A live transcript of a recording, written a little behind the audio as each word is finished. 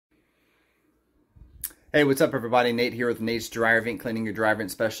Hey, what's up everybody? Nate here with Nate's Dryer Vent Cleaning, your dryer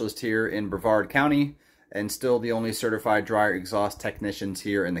vent specialist here in Brevard County, and still the only certified dryer exhaust technicians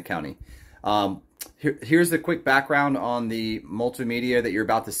here in the county. Here's the quick background on the multimedia that you're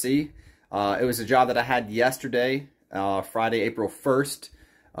about to see. It was a job that I had yesterday, Friday, April 1st.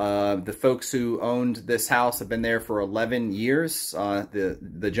 The folks who owned this house have been there for 11 years.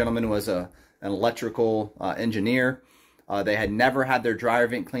 The gentleman was an electrical engineer. They had never had their dryer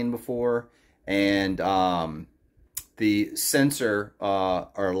vent cleaned before. And the sensor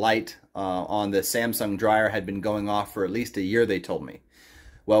or light on the Samsung dryer had been going off for at least a year, they told me.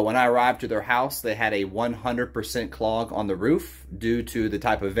 Well, when I arrived to their house, they had a 100% clog on the roof due to the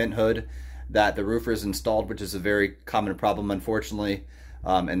type of vent hood that the roofers installed, which is a very common problem, unfortunately.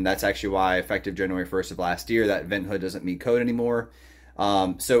 And that's actually why, effective January 1st of last year, that vent hood doesn't meet code anymore.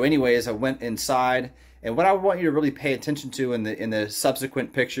 So anyways, I went inside. And what I want you to really pay attention to in the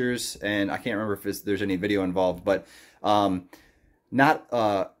subsequent pictures, and I can't remember if there's any video involved, but what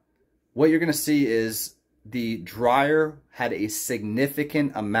you're going to see is the dryer had a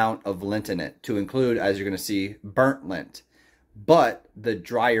significant amount of lint in it, to include, as you're going to see, burnt lint. But the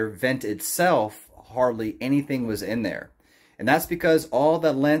dryer vent itself, hardly anything was in there. And that's because all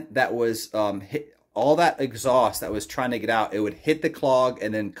the lint that was all that exhaust that was trying to get out, it would hit the clog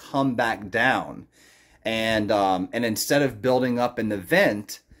and then come back down. And instead of building up in the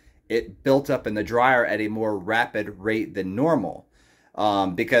vent, it built up in the dryer at a more rapid rate than normal.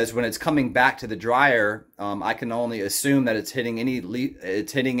 Because when it's coming back to the dryer, I can only assume that it's hitting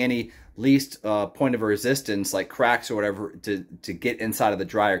any least point of resistance, like cracks or whatever, to get inside of the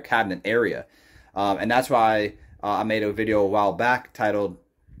dryer cabinet area. And that's why I made a video a while back titled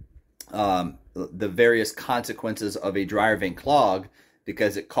the various consequences of a dryer vent clog,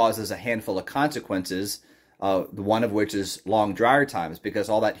 because it causes a handful of consequences, one of which is long dryer times, because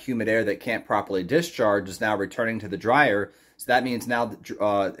all that humid air that can't properly discharge is now returning to the dryer. So that means now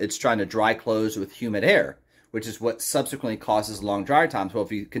it's trying to dry close with humid air, which is what subsequently causes long dryer times. Well,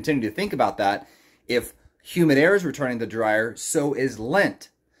 if you continue to think about that, if humid air is returning to the dryer, so is lint.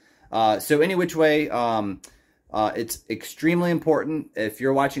 So any which way, it's extremely important, if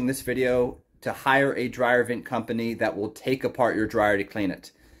you're watching this video, to hire a dryer vent company that will take apart your dryer to clean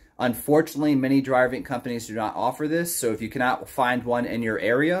it. Unfortunately, many dryer vent companies do not offer this, so if you cannot find one in your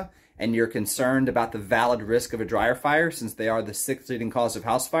area and you're concerned about the valid risk of a dryer fire, since they are the 6th leading cause of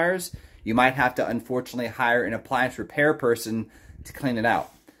house fires, you might have to unfortunately hire an appliance repair person to clean it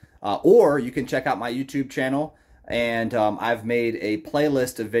out. Or you can check out my YouTube channel, and I've made a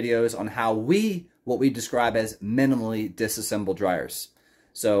playlist of videos on how what we describe as minimally disassembled dryers.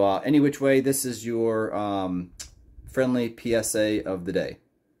 So any which way, this is your friendly PSA of the day.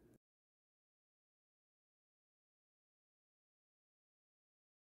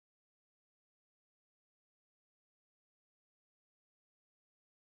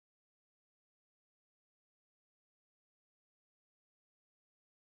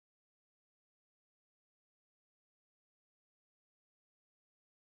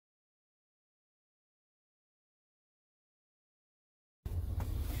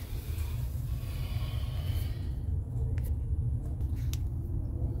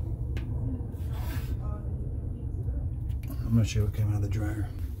 I'm going to show you what came out of the dryer.